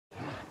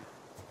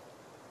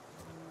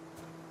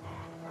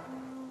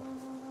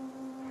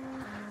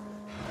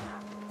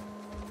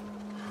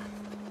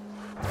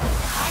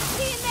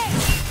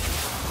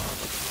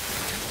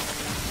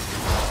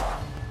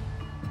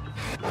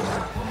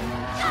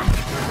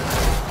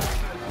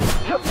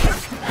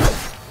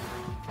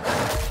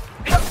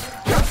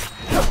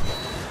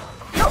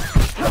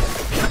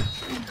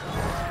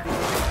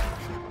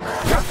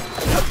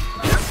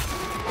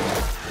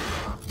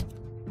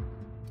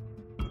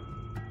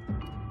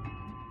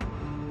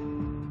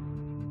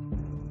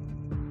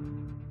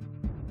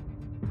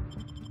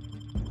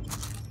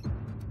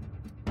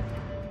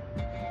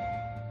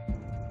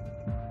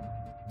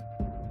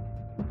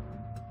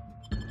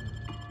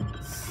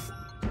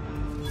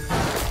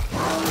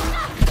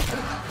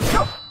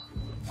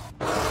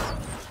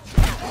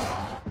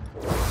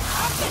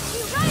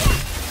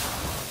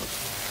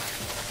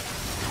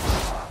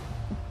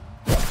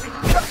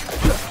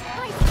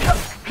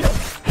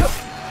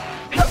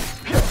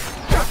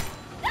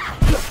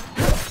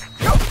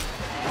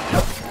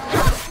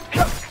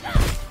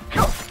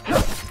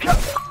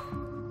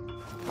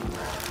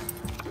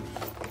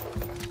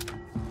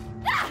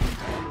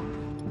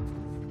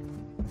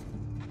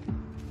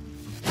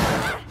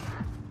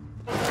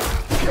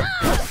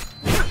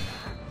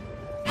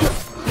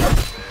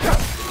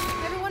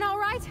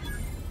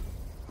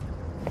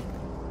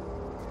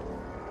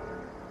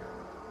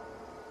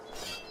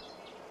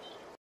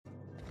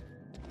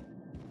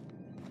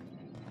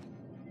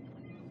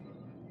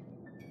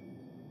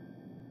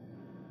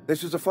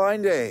This is a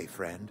fine day,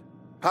 friend.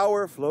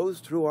 Power flows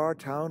through our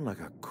town like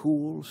a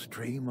cool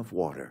stream of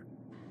water.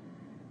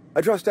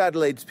 I trust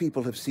Adelaide's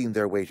people have seen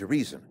their way to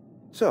reason.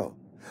 So,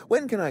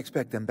 when can I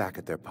expect them back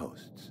at their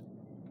posts?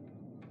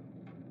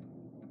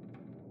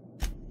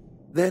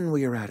 Then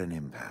we are at an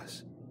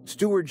impasse.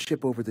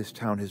 Stewardship over this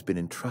town has been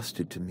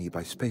entrusted to me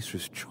by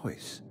Spacer's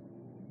choice.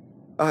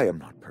 I am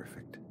not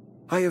perfect.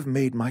 I have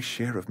made my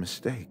share of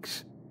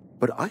mistakes,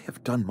 but I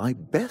have done my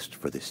best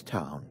for this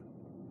town.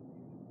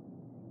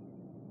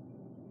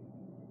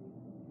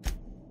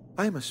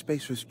 I am a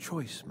Spacer's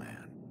choice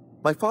man.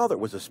 My father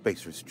was a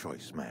Spacer's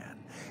choice man.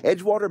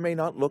 Edgewater may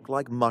not look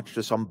like much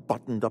to some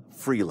buttoned-up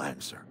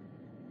freelancer,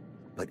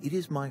 but it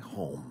is my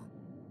home.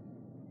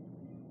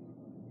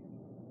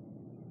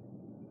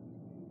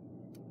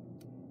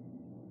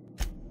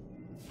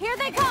 Here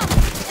they come!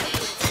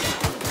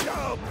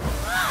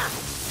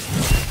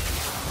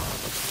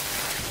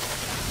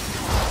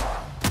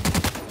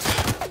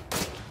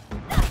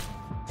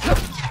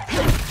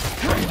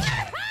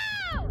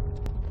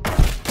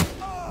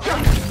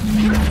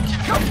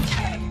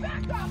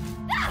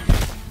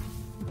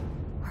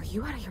 Are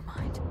you out of your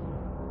mind?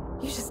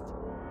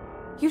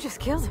 You just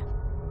killed him.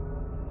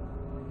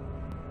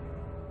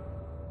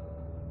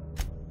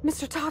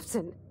 Mr.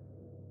 Tobson.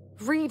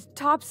 Reed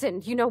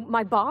Tobson, you know,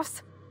 my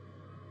boss?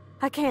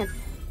 I can't.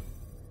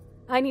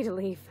 I need to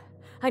leave.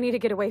 I need to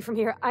get away from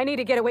here. I need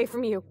to get away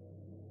from you.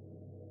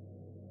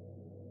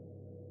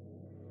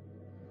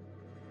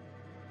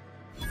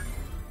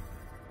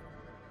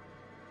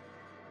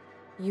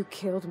 You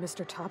killed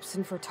Mr.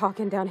 Tobson for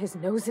talking down his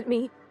nose at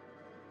me?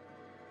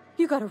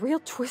 You got a real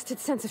twisted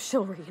sense of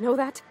chivalry, you know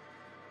that?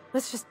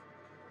 Let's just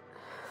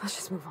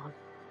move on.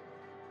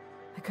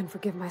 I couldn't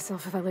forgive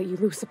myself if I let you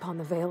loose upon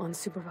the Vale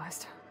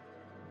unsupervised.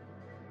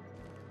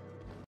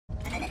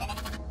 Here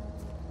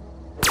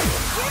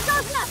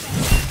goes nothing!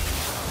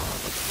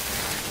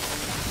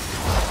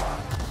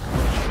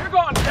 You're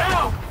going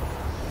down!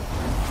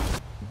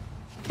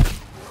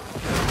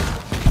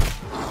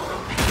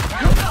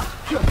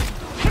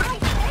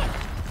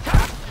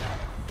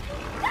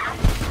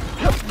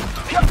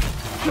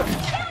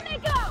 Down they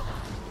go!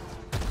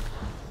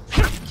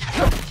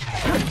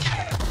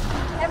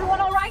 Everyone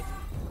all right?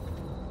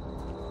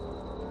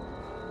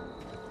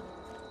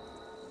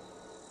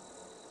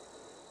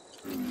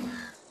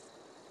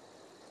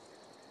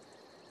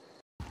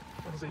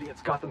 Those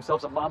idiots got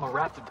themselves a mama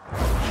Raptidon.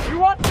 You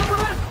want some of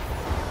this?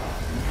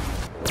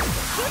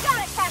 You got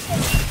it,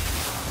 Captain!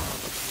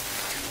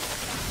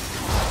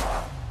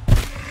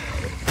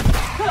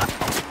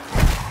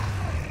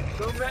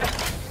 So man,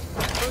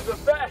 who's the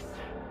best?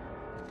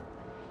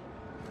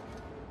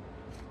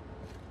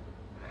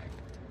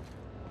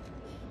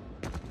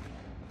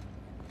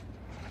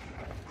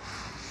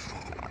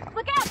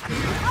 Look out!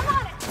 I'm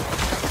on it!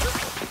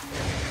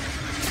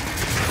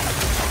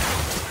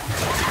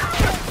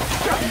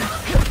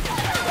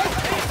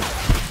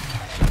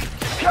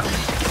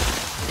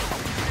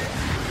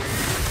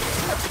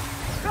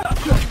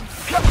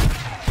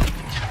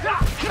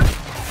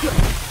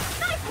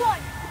 Nice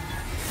one!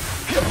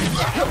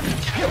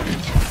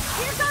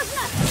 Here goes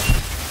nothing!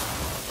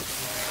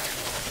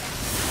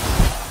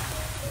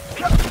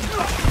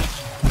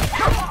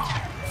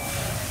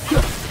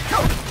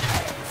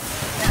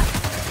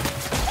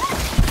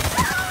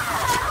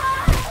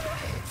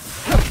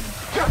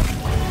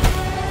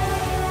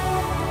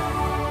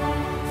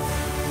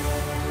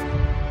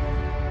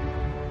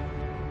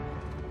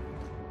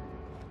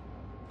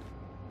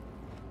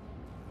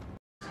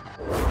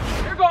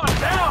 You're going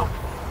down!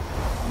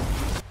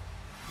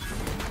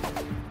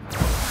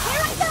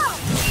 Here I go!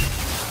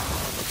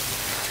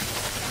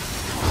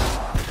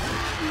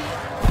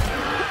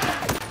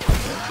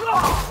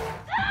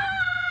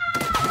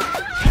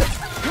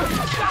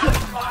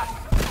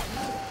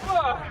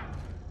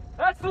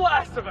 That's the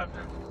last of him.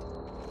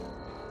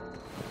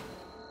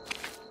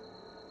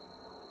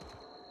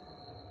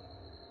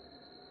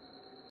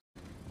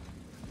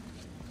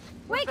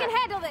 We can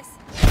handle this!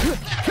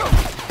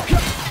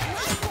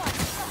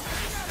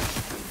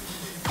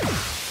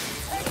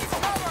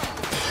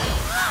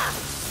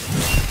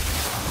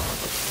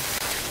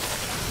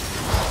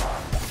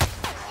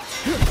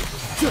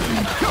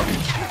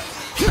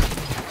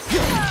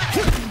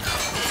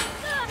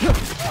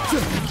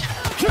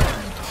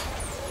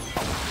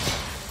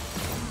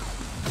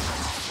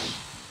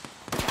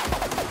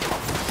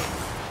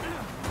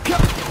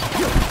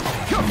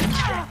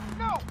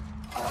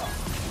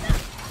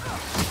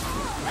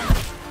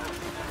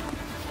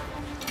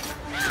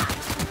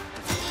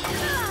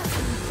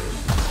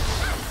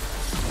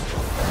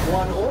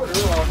 One order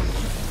of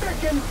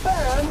frickin'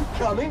 fan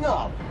coming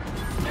up.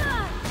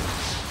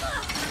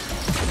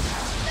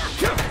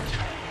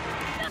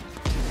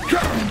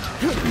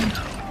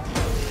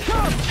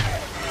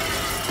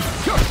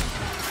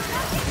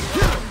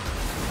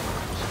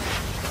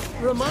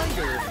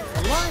 Reminder,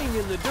 lying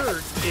in the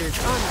dirt is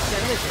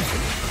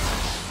unsanitary.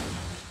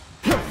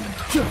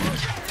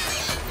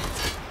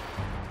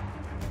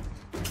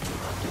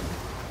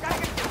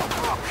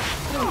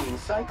 Cleaning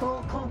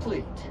cycle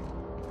complete.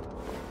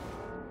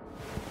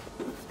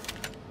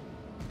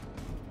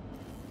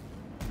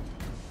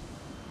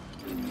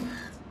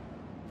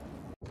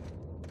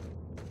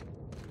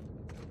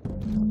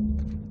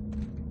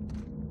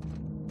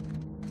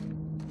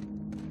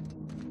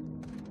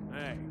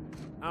 Hey,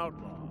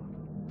 outlaw.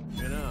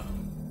 You know,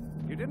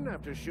 you didn't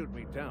have to shoot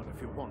me down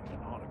if you wanted an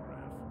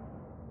autograph.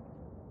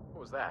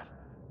 What was that?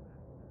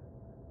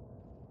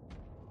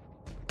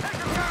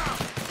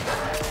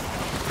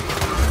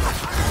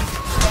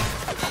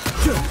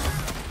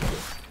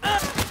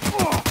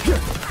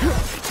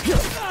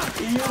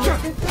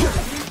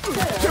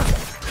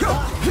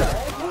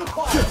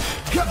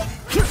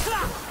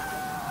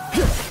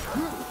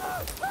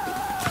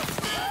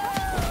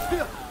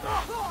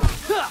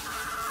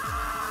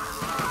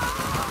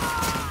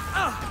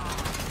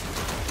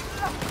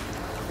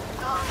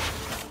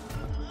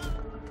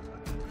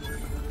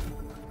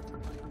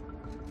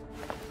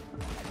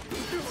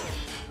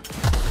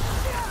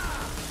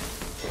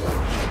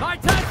 My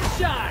time to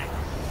shine!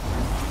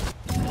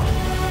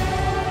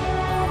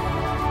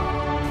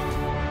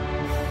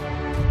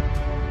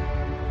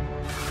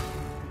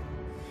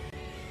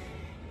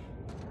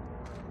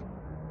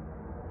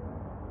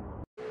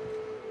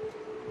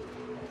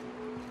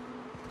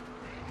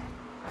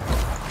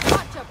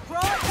 Gotcha, pro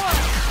at work.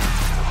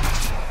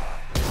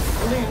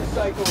 Clean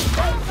cycle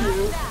thank you.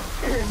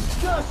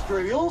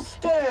 Industrial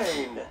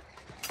stain.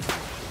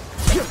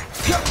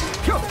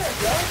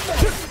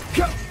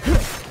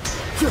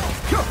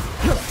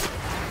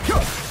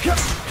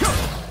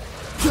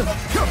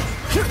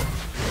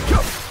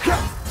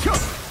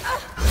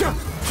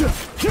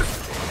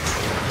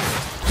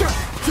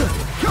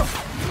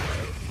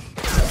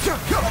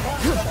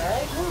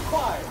 Bag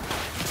required.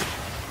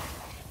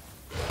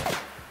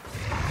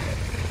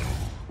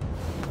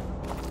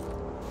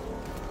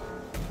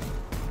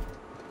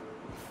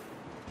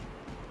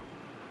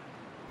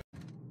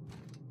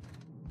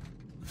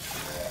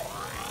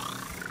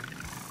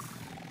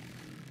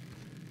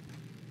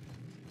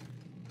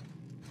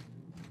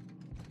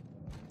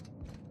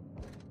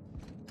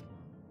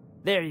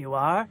 There you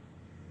are.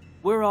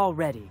 We're all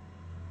ready.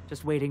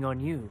 Just waiting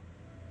on you.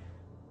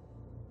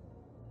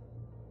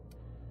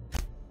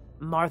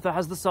 Martha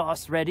has the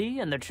sauce ready,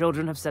 and the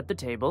children have set the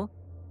table.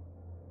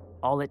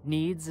 All it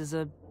needs is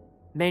a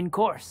main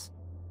course.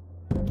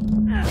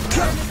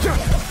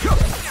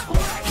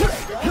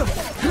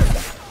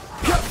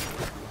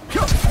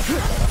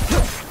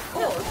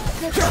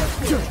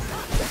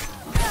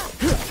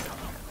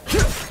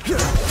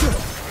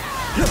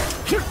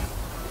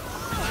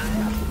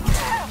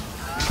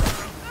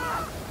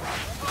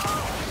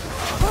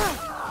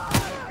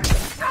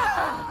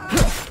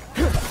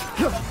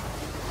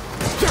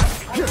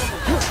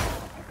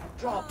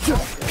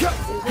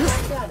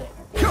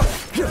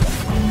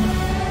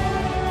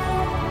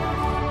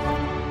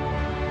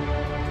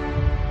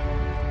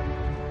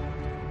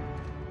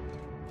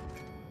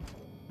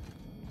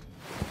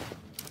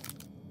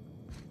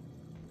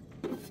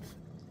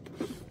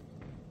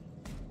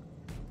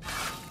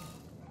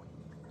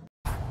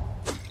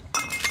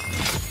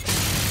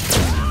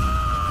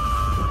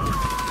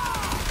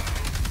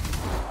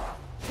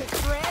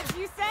 Bread,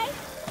 you say?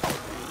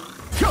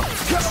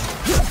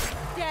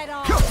 Dead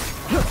on. Down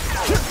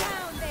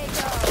they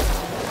go.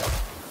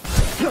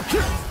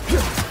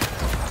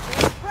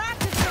 They're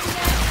practicing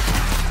then.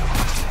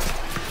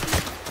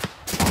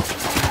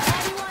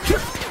 Anyone?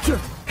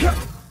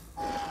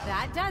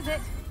 That does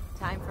it.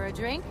 Time for a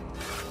drink?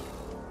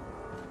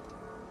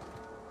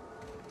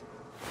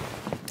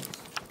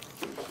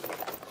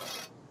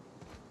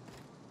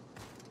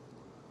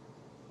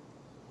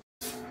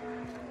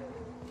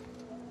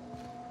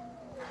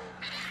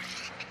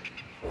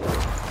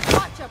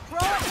 Gotcha, pro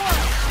at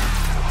work.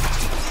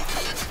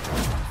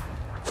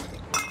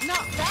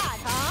 Not bad,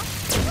 huh?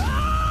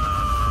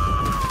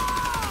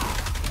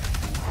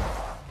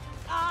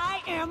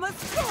 I am a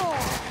score.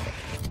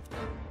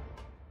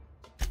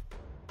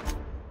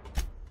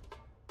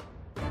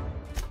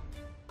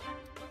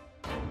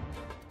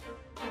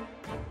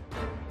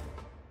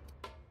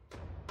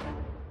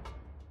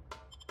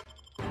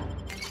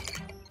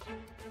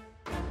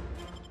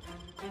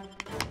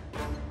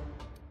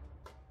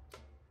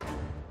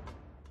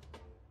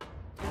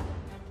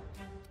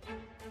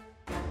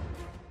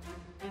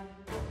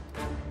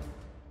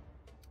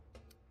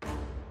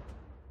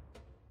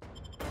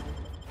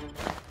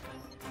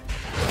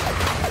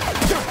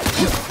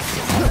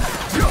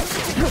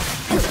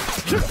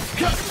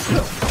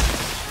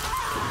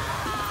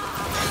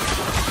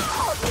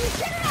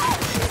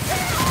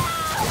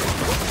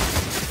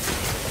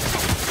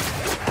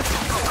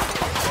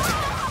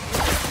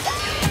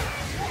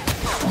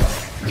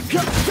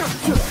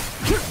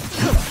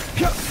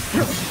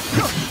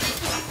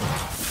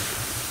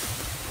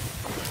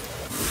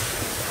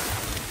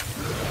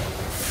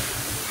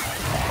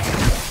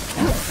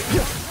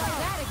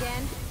 That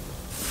again.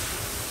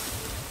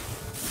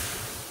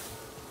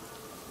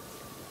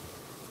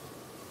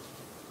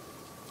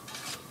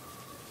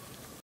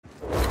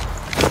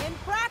 In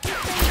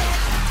practicing it.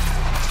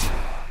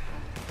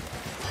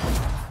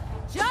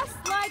 Just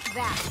like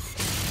that.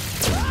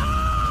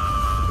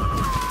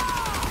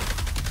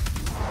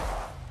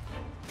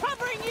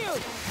 Covering you.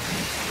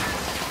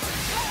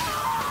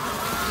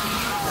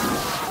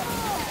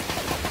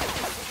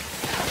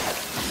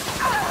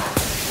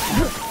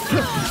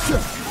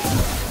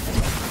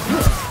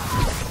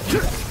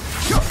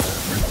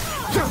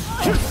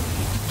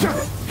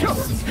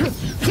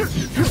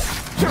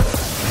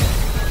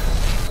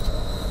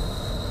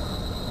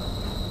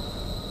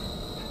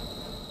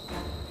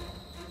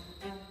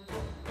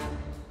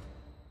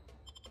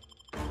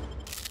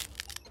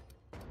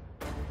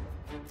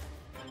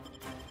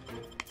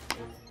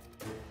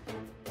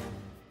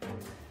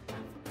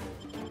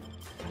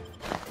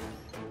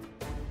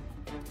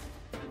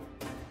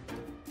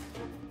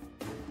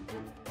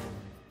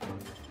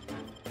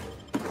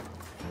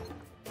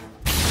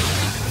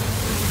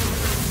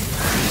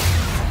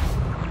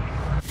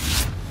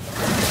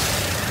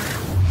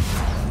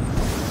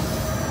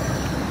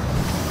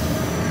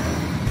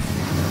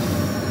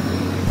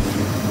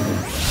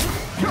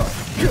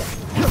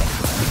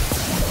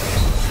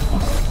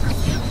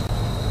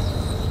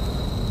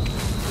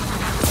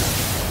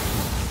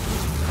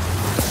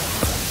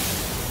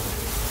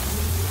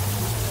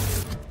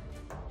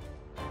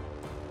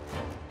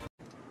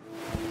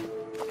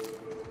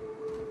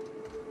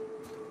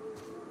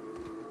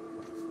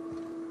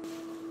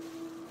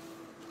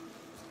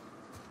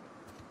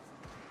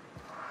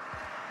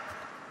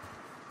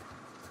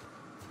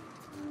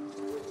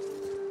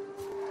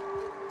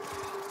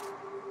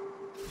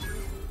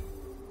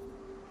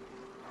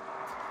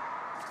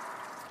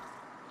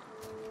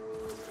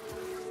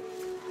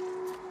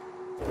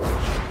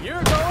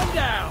 You're going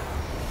down!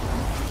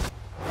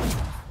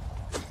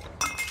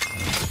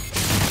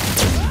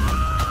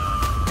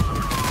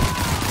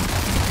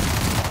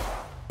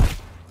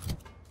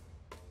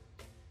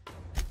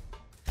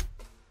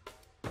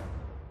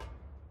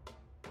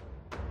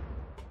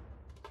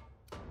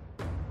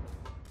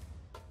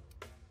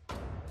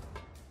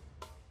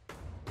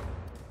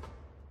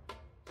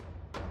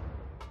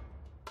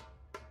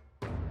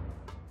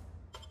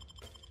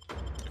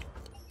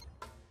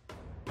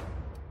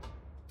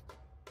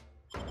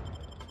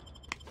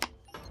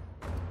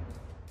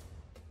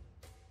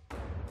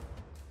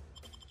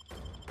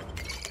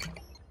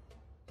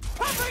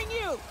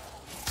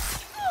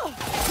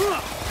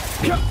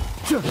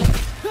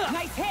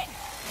 Nice hit!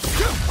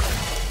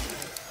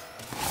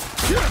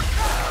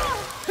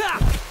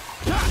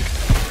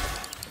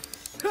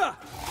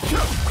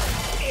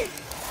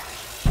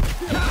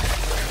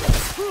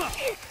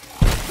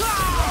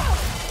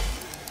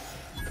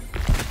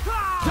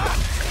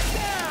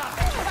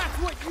 That's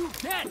what you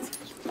get!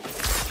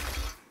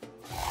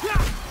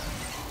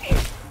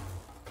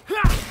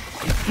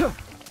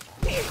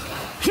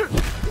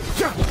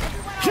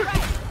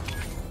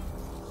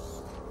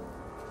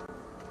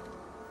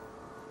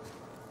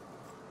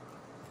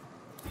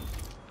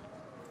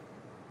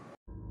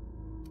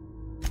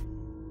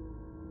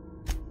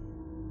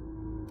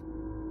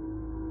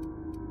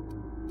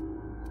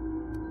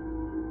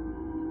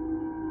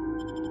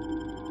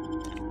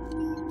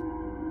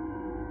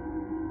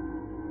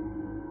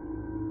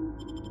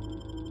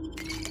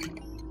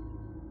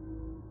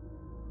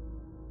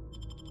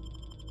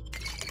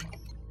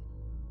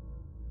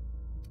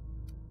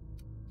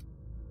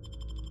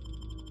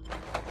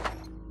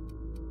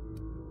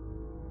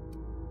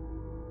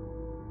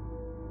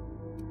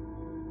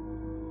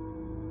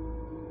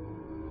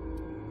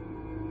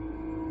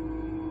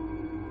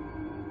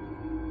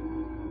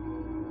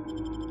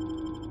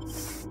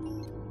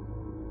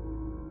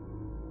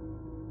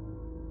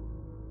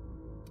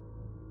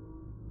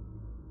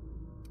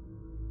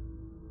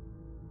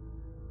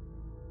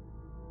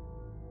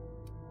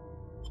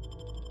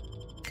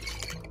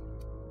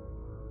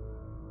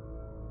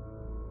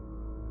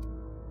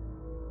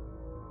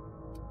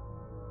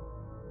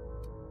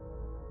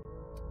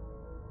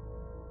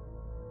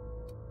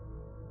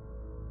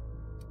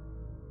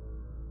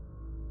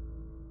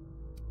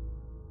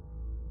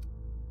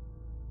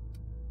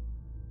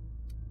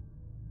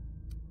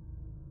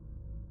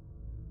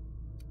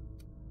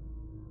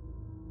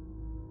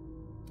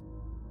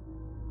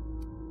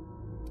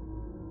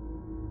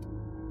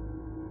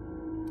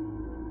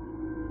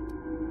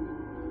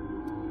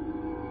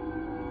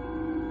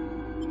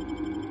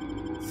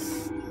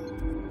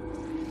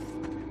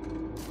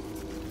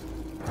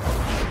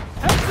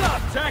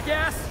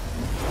 Jackass!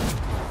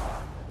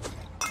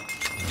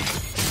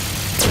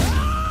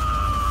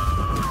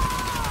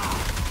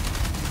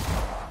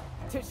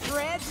 To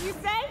shreds, you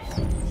say?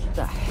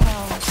 The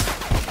hell?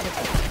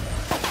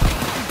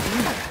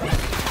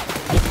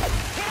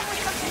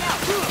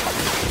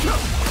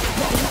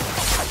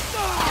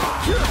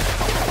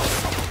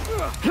 Hit him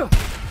with something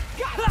else!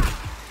 Got it!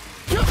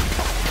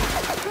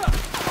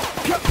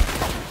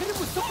 Hit him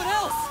with something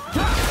else!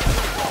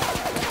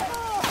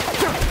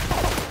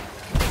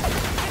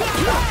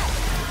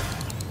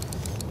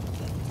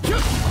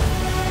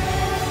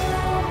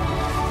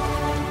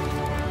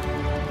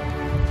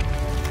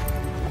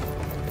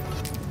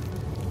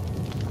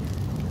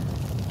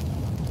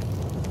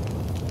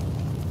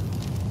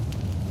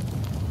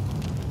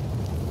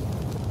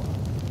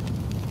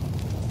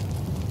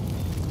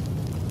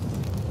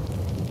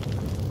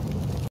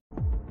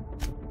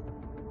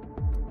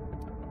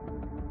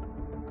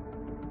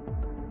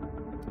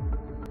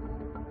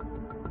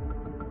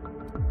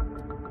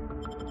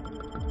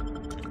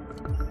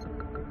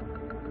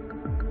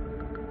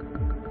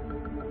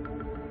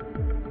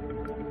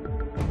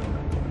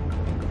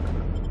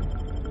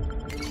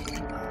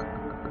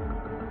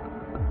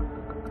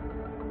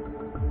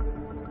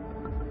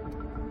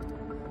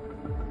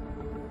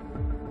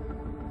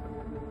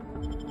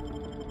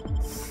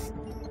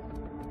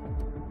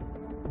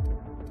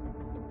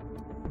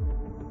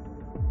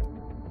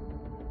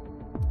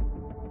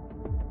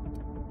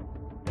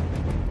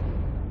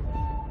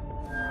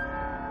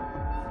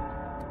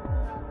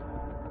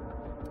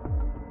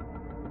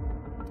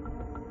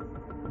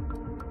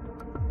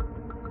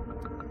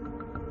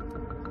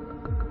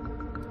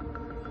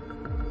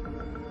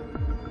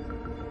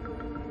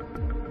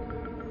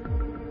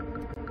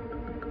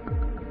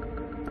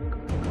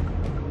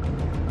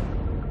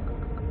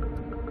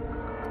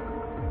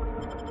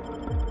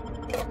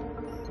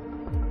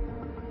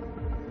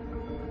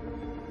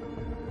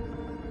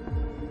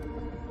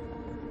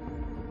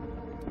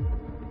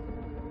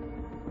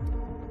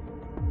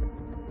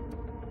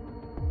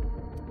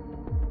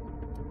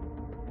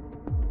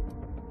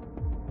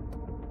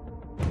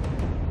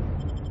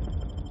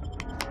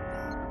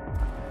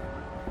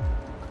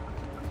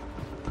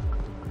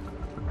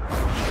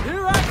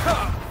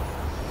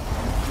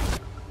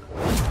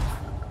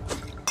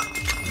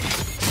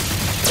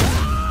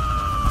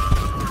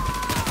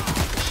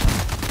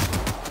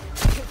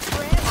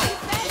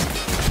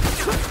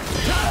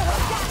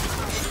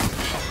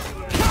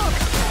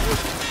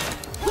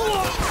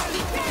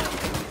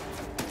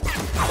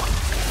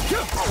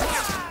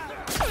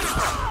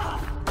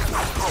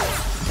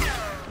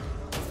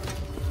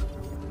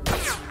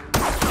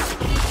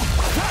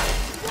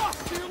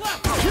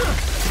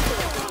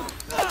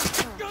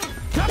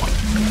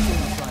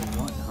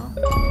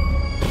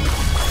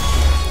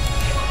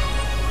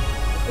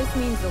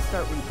 this means they'll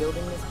start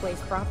rebuilding this place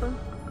proper,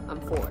 I'm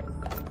for it.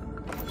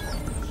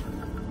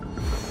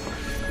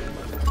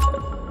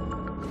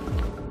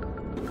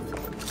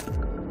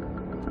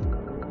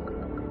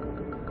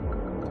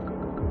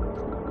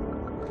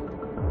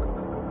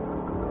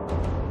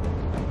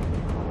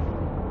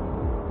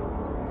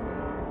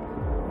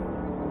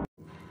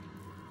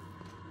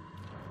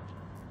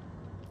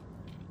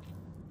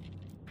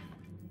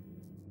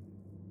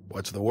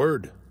 What's the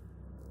word?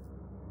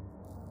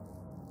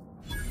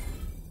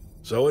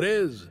 So it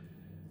is.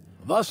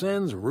 Thus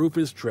ends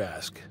Rufus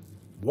Trask.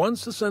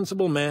 Once a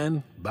sensible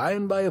man, by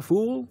and by a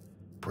fool,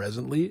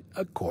 presently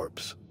a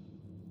corpse.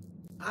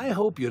 I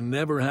hope you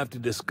never have to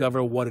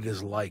discover what it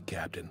is like,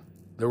 Captain.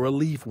 The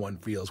relief one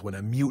feels when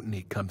a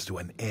mutiny comes to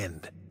an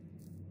end.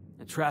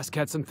 And Trask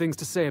had some things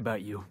to say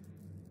about you.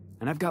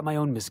 And I've got my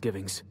own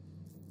misgivings.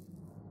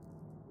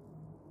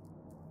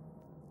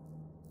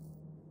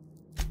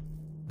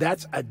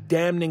 That's a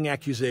damning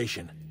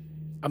accusation.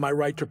 Am I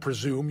right to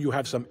presume you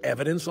have some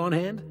evidence on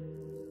hand?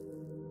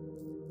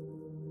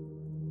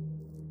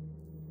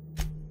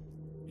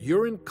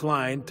 You're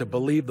inclined to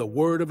believe the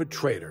word of a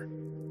traitor.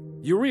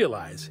 You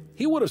realize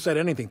he would have said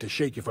anything to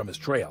shake you from his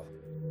trail.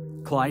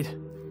 Clyde,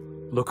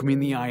 look me in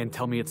the eye and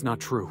tell me it's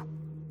not true.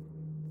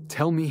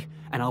 Tell me,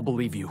 and I'll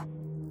believe you.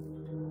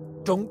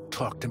 Don't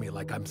talk to me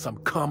like I'm some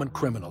common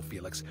criminal,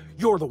 Felix.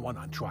 You're the one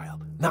on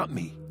trial, not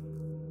me.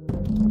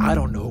 I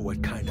don't know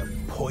what kind of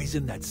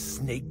poison that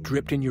snake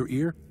dripped in your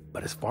ear,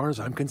 but as far as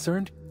I'm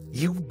concerned,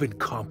 you've been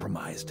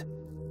compromised.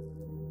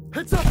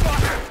 Heads up,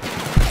 fire!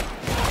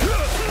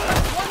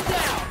 One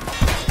down!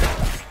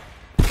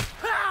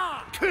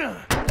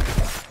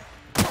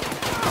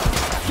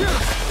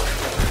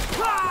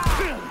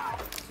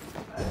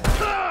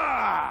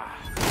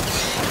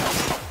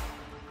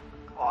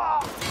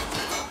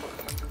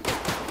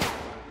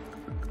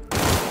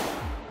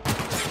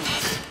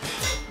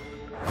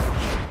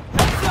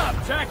 Heads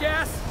up,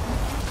 jackass!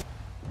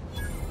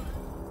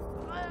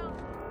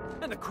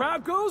 And the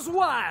crowd goes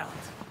wild!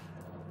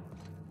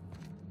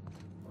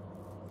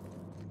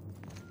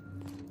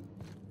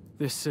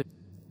 The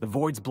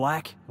void's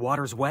black,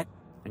 water's wet,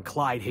 and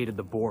Clyde hated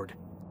the board.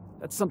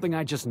 That's something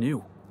I just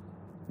knew.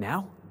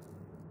 Now?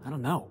 I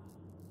don't know.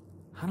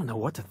 I don't know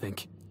what to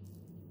think.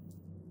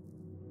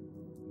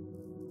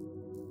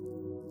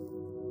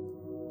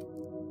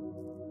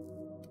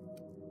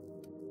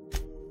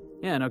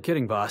 Yeah, no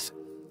kidding, boss.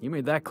 You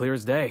made that clear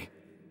as day.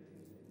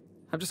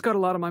 I've just got a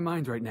lot on my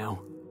mind right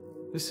now.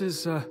 This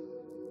is a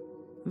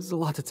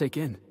lot to take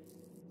in.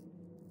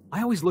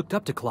 I always looked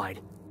up to Clyde.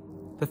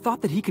 The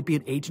thought that he could be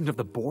an agent of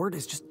the board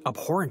is just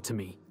abhorrent to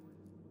me.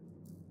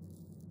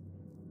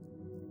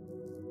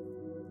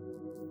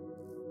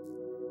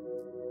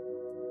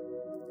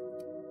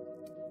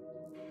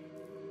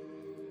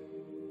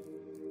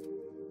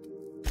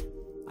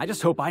 I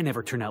just hope I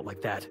never turn out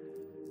like that.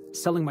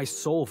 Selling my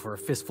soul for a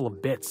fistful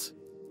of bits.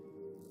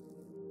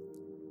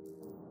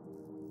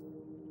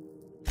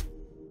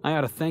 I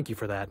ought to thank you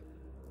for that.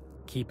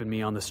 Keeping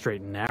me on the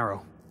straight and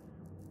narrow.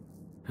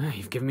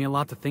 You've given me a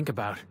lot to think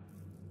about.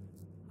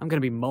 I'm gonna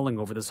be mulling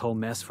over this whole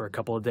mess for a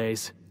couple of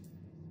days.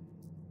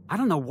 I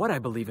don't know what I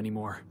believe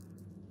anymore.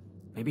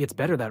 Maybe it's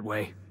better that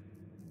way.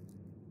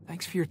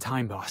 Thanks for your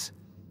time, boss.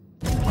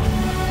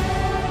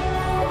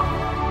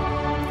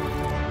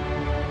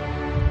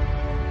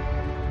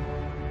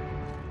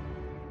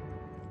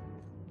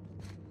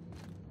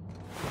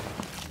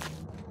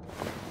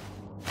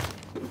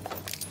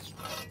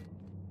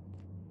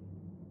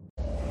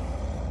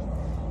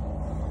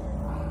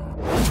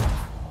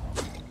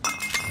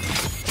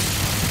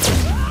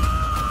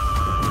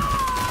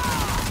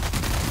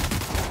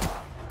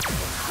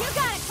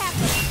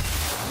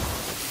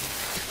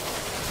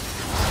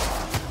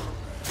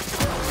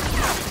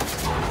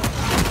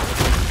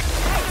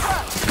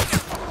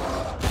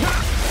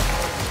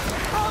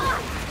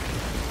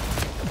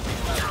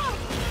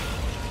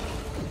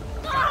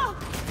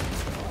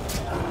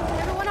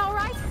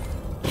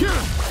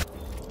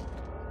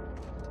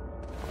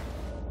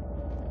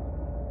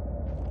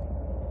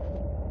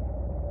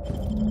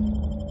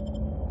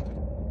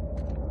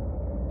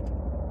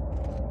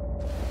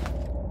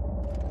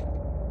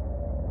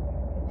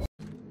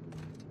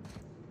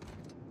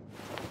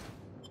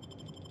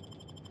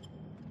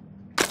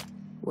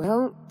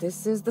 Well,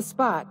 this is the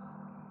spot.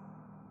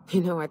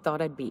 You know, I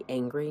thought I'd be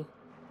angry.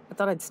 I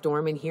thought I'd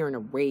storm in here in a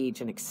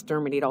rage and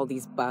exterminate all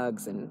these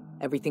bugs and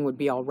everything would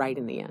be all right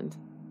in the end.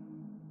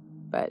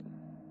 But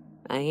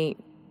I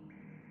ain't.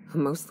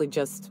 I'm mostly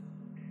just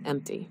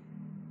empty.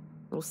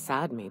 A little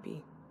sad,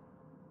 maybe.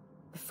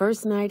 The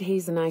first night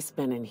Hayes and I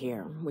spent in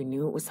here, we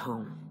knew it was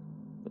home.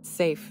 It's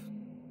safe.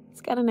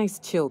 It's got a nice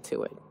chill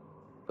to it.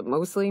 But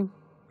mostly,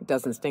 it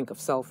doesn't stink of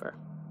sulfur.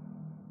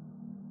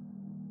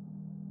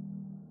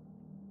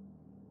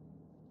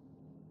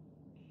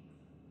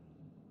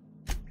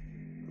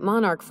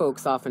 Monarch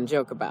folks often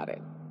joke about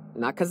it.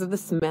 Not because of the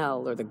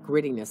smell or the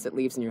grittiness it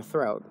leaves in your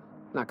throat.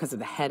 Not because of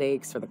the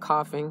headaches or the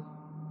coughing.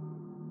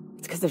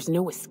 It's because there's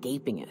no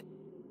escaping it.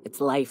 It's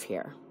life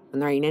here,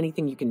 and there ain't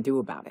anything you can do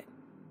about it.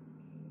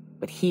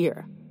 But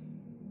here,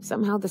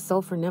 somehow the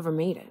sulfur never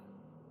made it.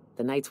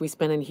 The nights we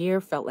spent in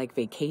here felt like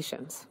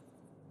vacations.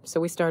 So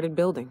we started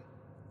building.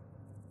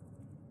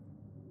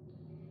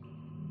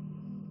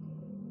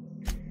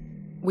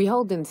 We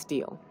hauled in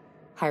steel,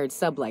 hired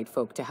sublight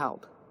folk to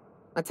help.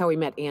 That's how we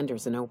met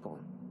Anders and Opal.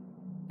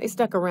 They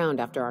stuck around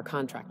after our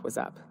contract was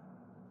up.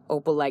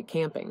 Opal liked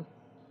camping.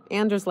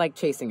 Anders liked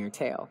chasing her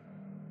tail.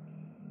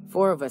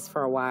 4 of us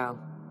for a while,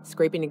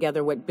 scraping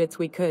together what bits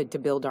we could to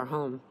build our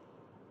home.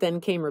 Then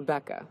came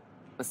Rebecca,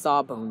 a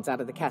sawbones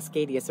out of the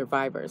Cascadia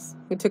survivors,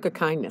 who took a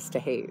kindness to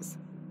Hayes.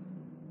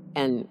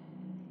 And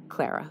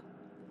Clara,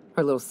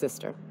 her little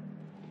sister.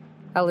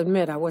 I'll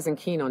admit I wasn't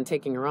keen on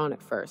taking her on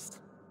at first,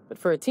 but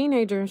for a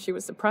teenager, she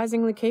was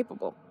surprisingly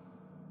capable.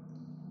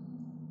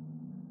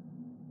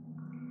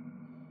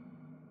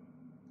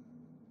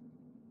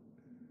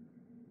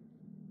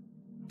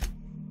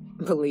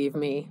 Believe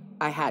me,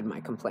 I had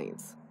my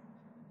complaints.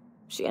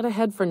 She had a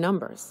head for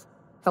numbers,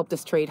 helped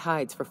us trade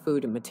hides for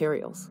food and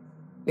materials,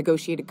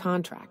 negotiated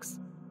contracts,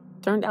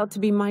 turned out to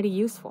be mighty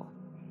useful.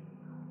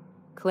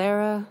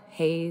 Clara,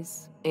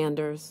 Hayes,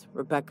 Anders,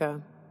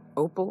 Rebecca,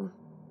 Opal,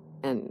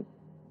 and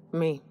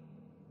me.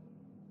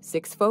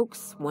 6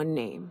 folks, 1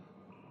 name,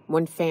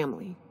 1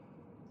 family,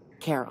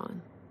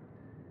 Charon.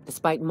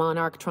 Despite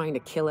Monarch trying to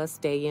kill us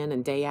day in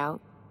and day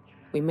out,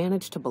 we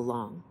managed to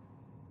belong.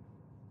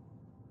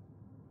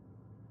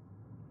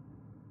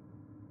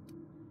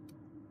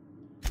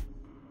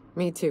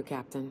 Me too,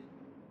 Captain.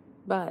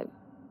 But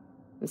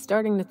I'm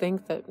starting to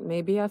think that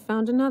maybe I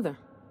found another.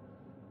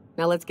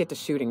 Now let's get to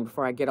shooting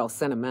before I get all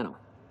sentimental.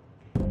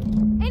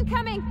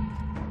 Incoming!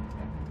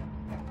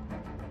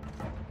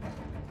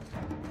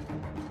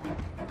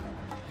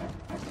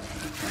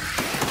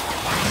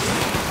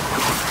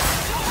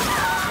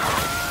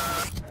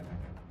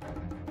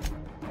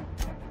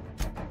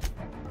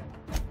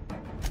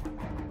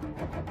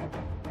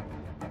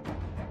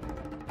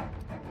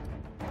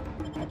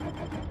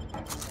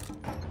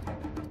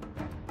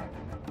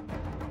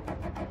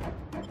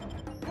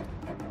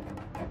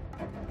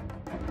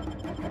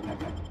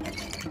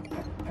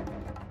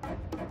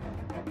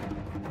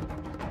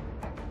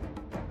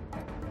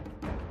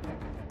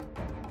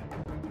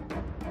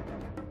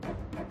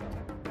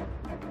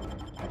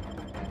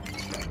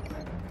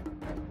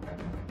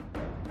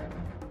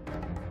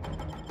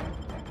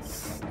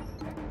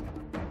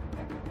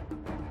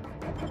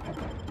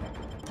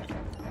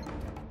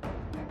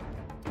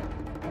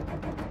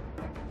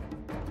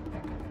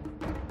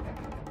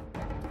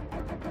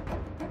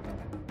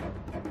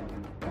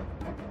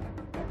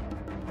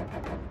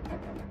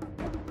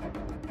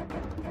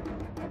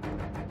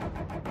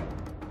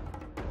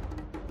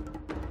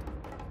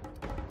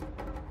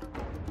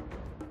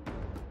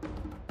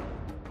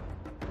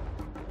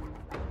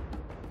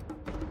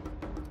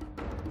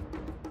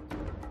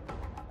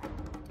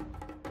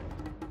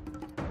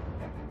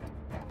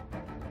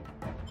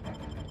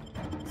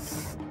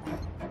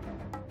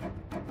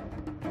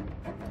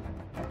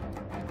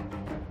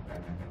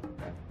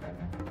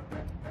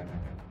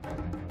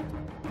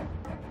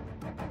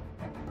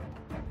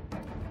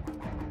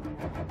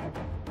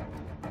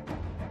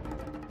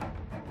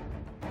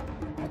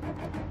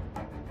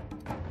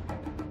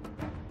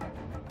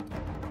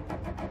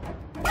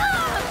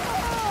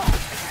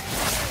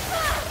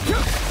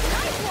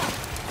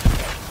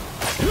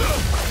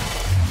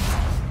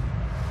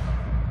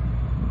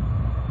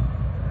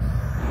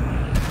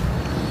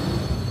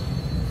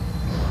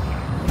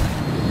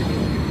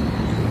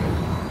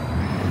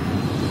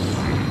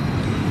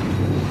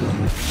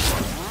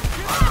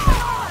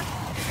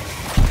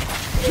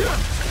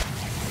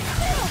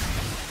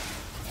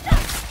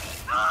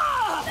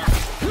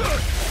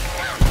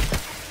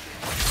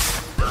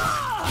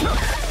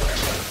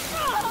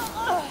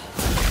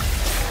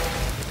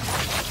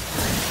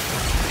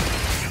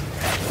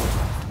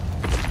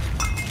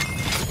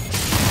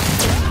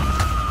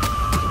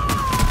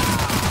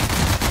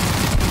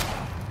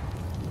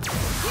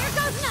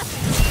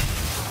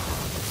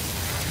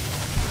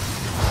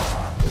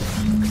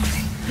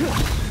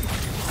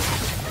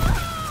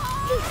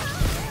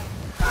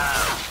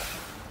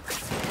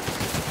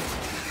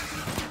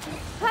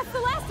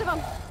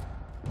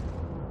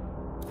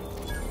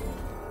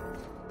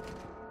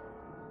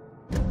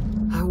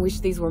 I wish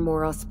these were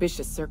more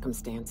auspicious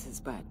circumstances,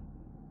 but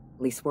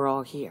at least we're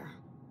all here.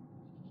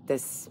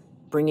 This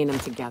bringing them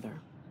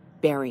together,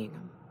 burying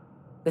them.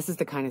 This is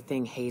the kind of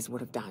thing Hayes would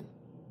have done.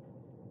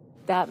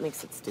 That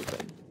makes it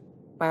stupid.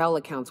 By all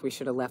accounts, we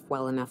should have left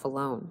well enough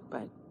alone,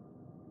 but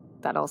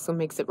that also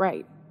makes it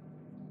right.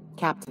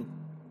 Captain,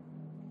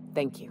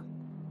 thank you.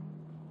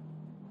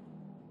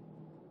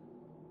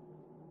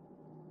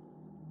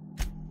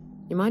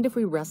 You mind if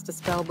we rest a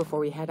spell before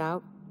we head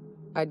out?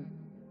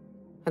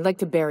 I'd like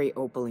to bury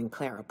Opal and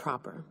Clara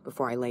proper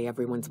before I lay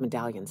everyone's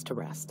medallions to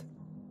rest.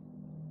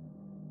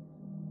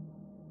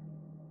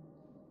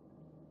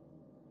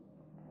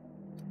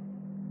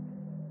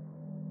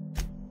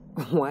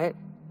 What?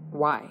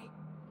 Why?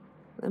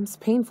 Them's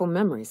painful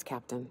memories,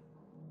 Captain.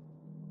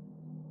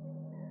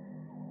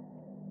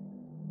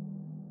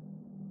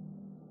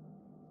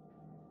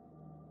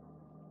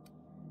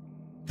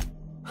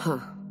 Huh.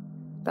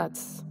 That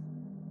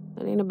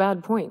ain't a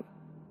bad point.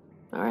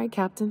 All right,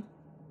 Captain.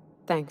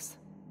 Thanks.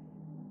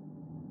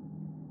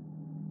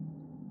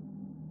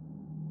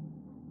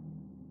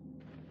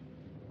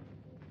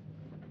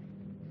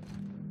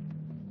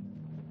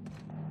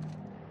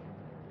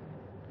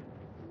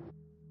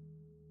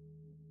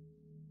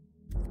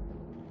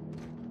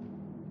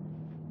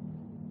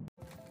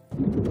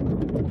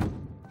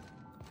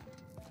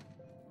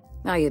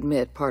 I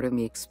admit part of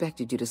me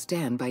expected you to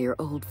stand by your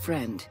old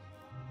friend.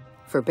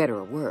 For better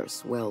or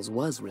worse, Wells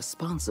was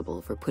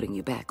responsible for putting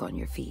you back on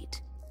your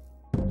feet.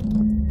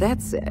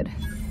 That said,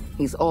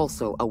 he's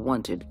also a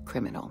wanted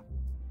criminal.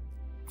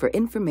 For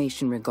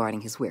information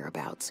regarding his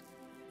whereabouts,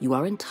 you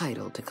are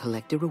entitled to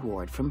collect a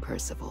reward from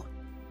Percival.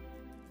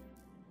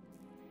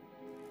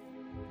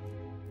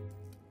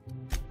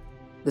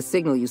 The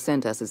signal you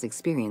sent us is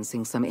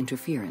experiencing some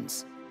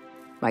interference.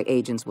 My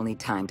agents will need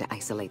time to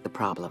isolate the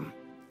problem.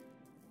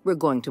 We're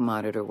going to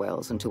monitor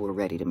Wells until we're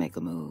ready to make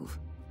a move.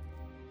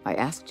 I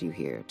asked you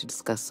here to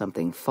discuss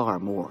something far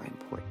more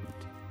important.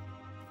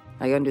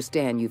 I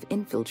understand you've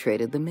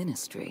infiltrated the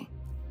Ministry.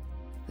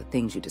 The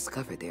things you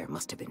discovered there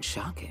must have been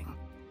shocking,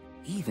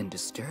 even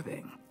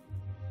disturbing.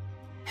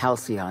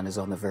 Halcyon is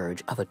on the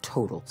verge of a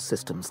total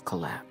systems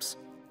collapse.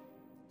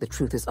 The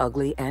truth is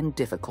ugly and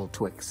difficult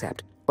to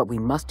accept, but we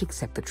must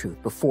accept the truth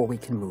before we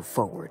can move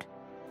forward.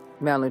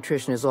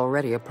 Malnutrition is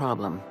already a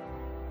problem.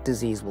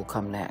 Disease will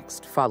come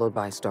next, followed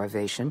by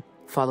starvation,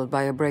 followed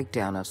by a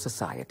breakdown of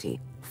society,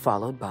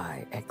 followed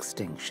by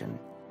extinction.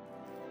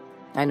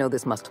 I know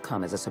this must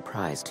come as a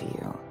surprise to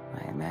you.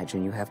 I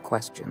imagine you have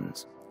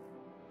questions.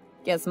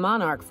 Guess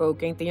Monarch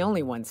folk ain't the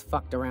only ones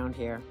fucked around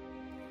here.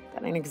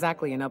 That ain't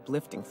exactly an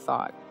uplifting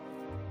thought.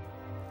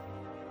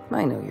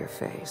 I know your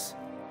face.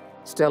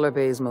 Stellar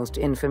Bay's most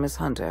infamous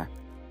hunter.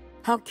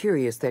 How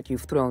curious that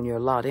you've thrown your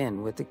lot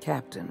in with the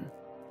captain.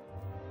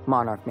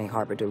 Monarch may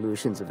harbor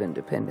delusions of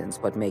independence,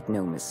 but make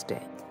no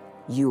mistake.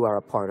 You are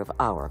a part of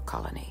our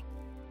colony.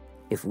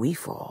 If we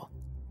fall,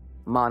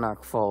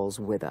 Monarch falls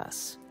with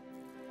us.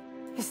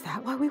 Is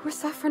that why we were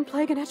suffering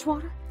plague in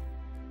Edgewater?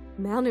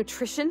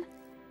 Malnutrition?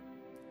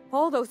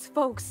 All those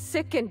folks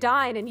sick and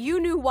dying, and you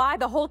knew why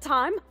the whole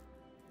time?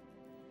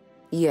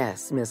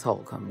 Yes, Miss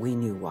Holcomb, we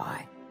knew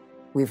why.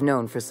 We've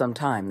known for some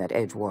time that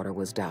Edgewater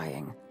was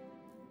dying.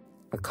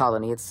 The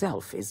colony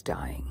itself is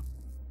dying.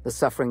 The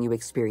suffering you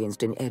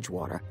experienced in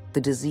Edgewater,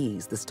 the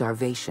disease, the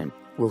starvation,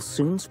 will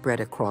soon spread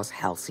across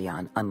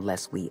Halcyon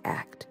unless we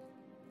act.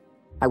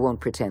 I won't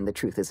pretend the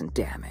truth isn't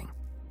damning.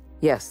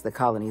 Yes, the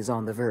colony is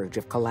on the verge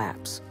of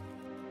collapse,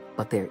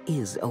 but there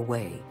is a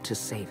way to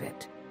save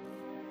it.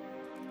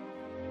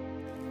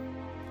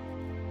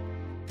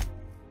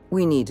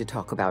 We need to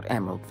talk about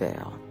Emerald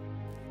Vale.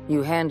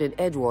 You handed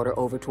Edgewater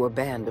over to a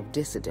band of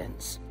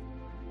dissidents.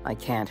 I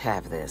can't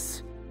have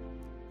this.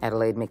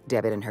 Adelaide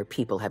McDevitt and her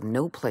people have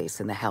no place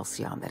in the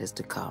Halcyon that is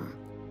to come.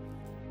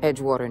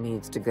 Edgewater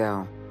needs to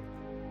go.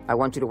 I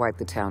want you to wipe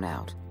the town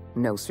out.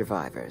 No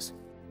survivors.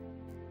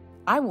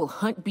 I will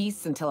hunt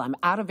beasts until I'm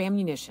out of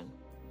ammunition,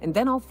 and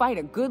then I'll fight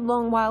a good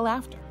long while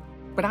after.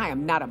 But I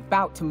am not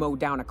about to mow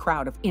down a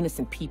crowd of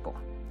innocent people.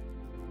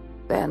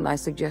 Then I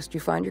suggest you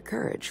find your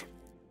courage.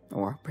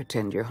 Or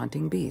pretend you're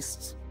hunting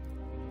beasts.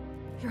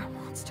 You're a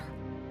monster.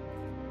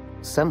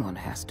 Someone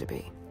has to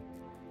be.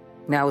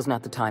 Now is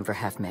not the time for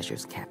half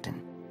measures,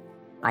 Captain.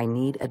 I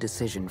need a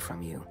decision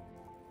from you.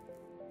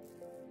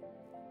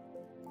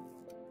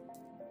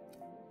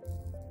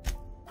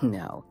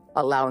 No.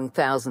 Allowing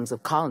thousands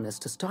of colonists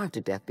to starve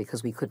to death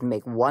because we couldn't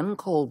make one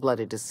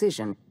cold-blooded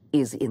decision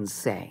is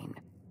insane.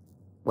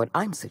 What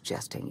I'm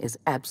suggesting is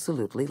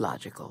absolutely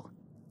logical.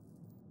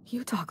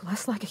 You talk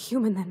less like a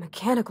human than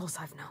mechanicals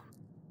I've known.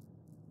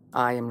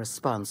 I am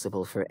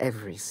responsible for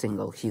every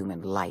single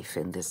human life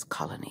in this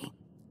colony.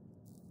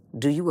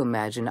 Do you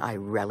imagine I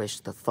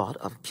relish the thought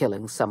of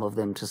killing some of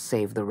them to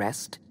save the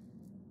rest?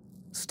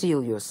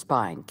 Steel your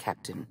spine,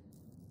 Captain.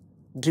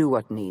 Do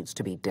what needs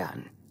to be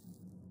done.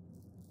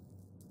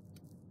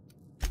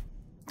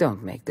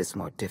 Don't make this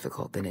more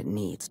difficult than it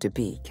needs to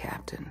be,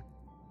 Captain.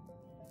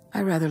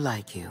 I rather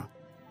like you,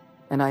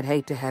 and I'd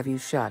hate to have you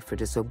shot for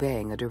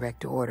disobeying a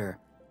direct order.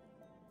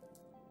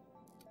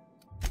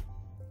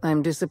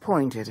 I'm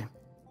disappointed.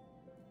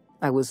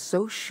 I was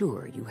so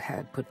sure you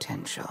had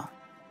potential.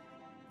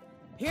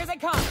 Here they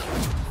come!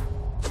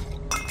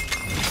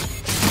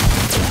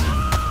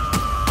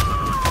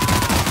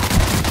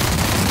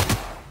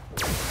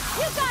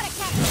 You got it,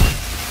 Captain!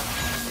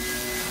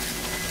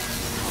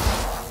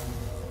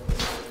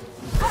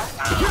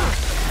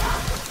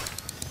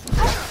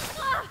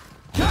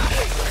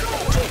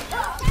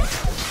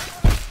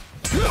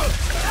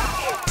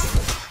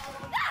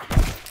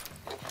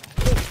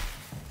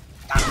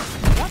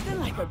 Nothing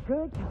like a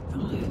good captain.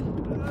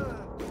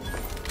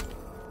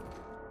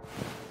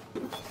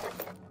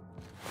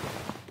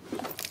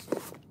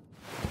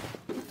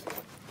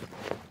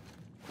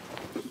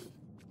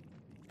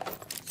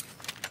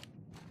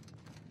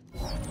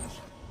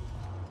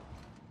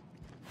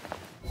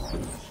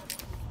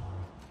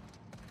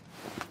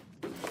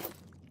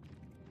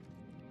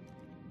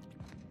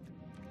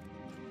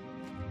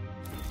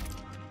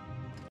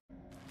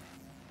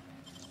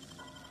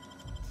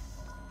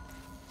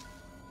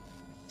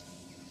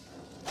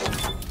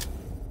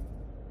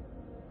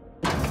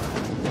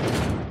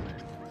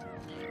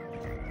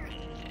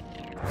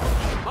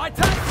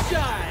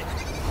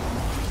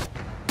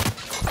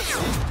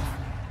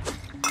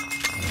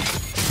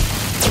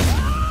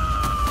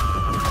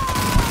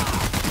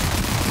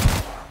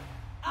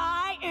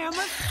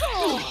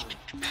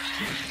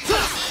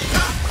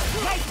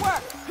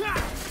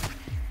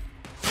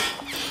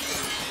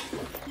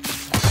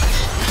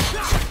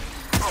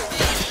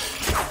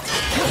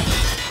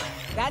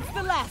 That's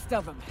the last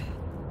of them.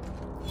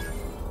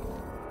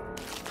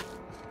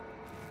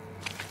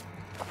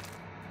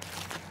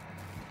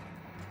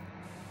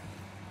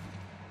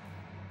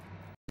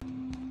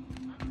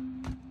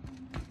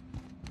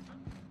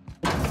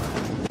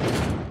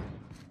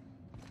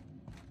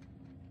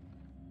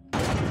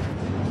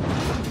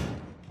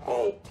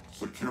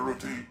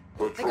 Security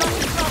patrol.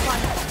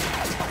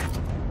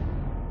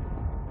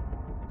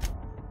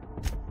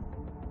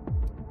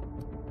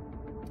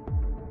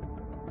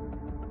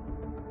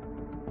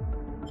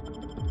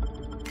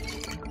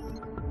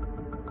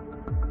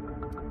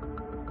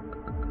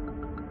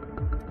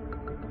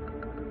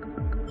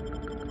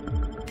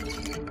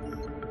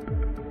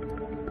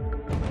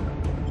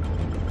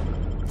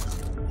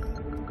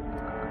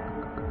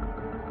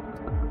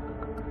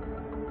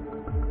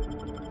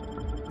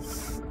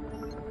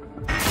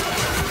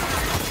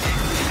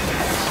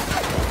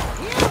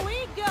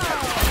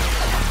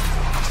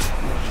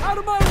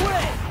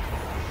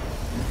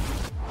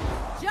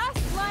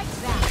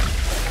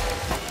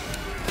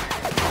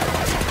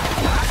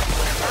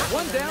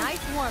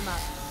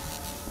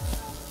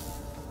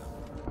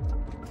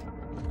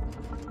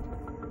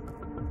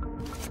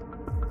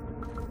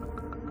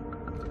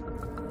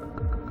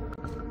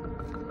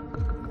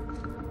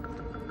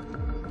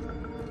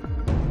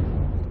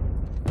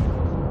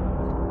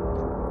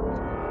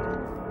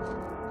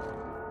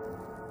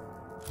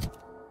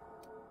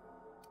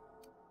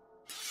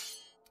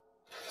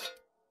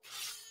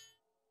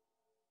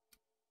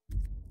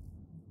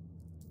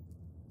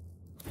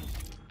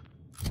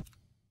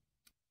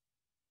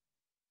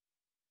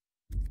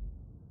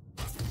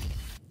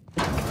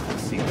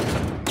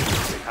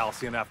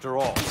 Halcyon after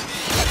all.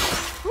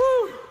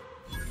 Woo!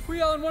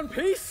 We all in one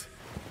piece?